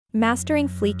Mastering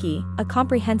Fliki, a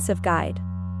comprehensive guide.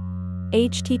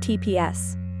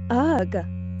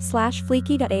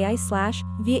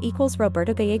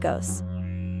 https://fliki.ai/via=Roberto Gallegos.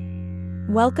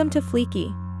 Welcome to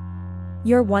Fliki,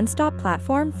 your one-stop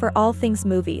platform for all things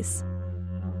movies.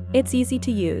 It's easy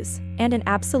to use, and an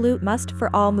absolute must for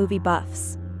all movie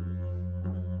buffs.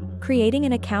 Creating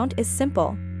an account is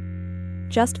simple.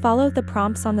 Just follow the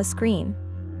prompts on the screen.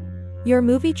 Your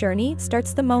movie journey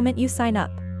starts the moment you sign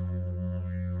up.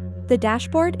 The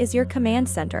dashboard is your command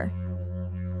center.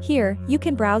 Here, you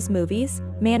can browse movies,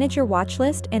 manage your watch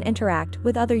list, and interact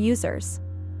with other users.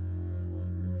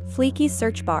 Fliki's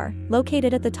search bar,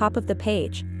 located at the top of the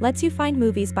page, lets you find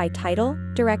movies by title,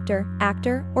 director,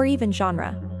 actor, or even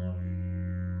genre.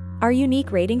 Our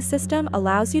unique rating system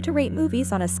allows you to rate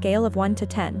movies on a scale of 1 to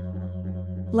 10.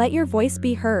 Let your voice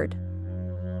be heard.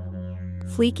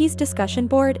 Fliki's discussion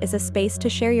board is a space to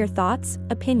share your thoughts,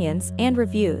 opinions, and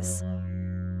reviews.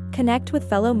 Connect with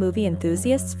fellow movie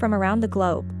enthusiasts from around the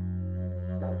globe.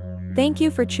 Thank you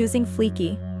for choosing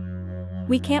Fliki.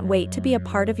 We can't wait to be a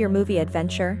part of your movie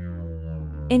adventure.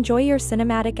 Enjoy your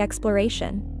cinematic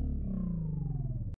exploration.